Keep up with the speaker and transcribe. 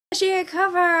She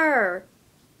cover.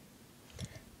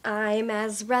 I'm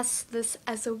as restless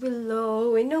as a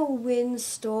willow in a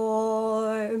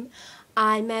windstorm.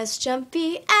 I'm as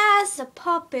jumpy as a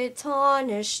puppet on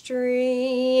a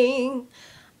string.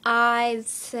 I'd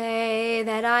say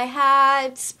that I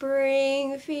had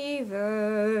spring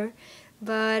fever,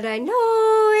 but I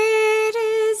know it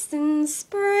isn't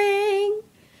spring.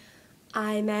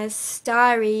 I'm as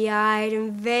starry-eyed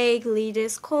and vaguely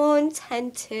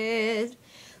discontented,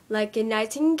 like a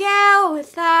nightingale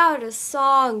without a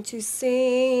song to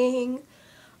sing.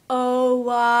 Oh,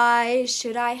 why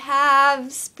should I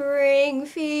have spring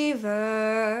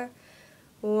fever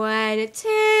when it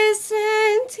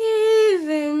isn't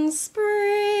even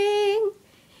spring?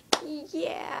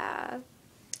 Yeah.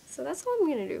 So that's what I'm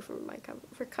gonna do for my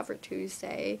Cover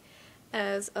Tuesday.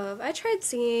 As of, I tried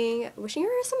singing "Wishing You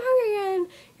Were Somehow Again,"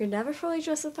 "You're Never Fully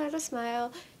Justified to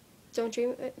Smile," Don't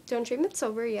Dream It's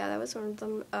Over." Yeah, that was one of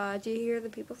them. Do you hear the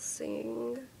people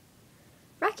sing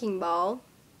 "Wrecking Ball"?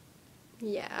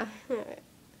 Yeah.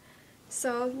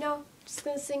 So no, just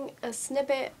gonna sing a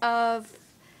snippet of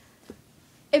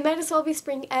 "It Might As Well Be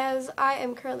Spring," as I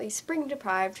am currently spring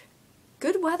deprived,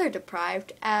 good weather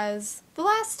deprived, as the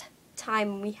last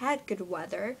time we had good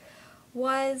weather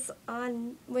was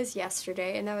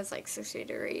yesterday, and that was like 60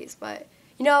 degrees. But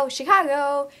you know,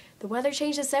 Chicago, the weather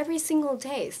changes every single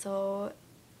day, so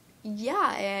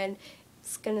yeah. And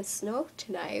it's gonna snow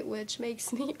tonight, which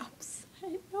makes me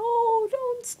upset. No,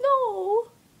 don't snow.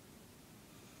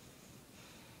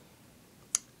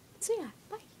 So yeah,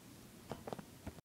 bye.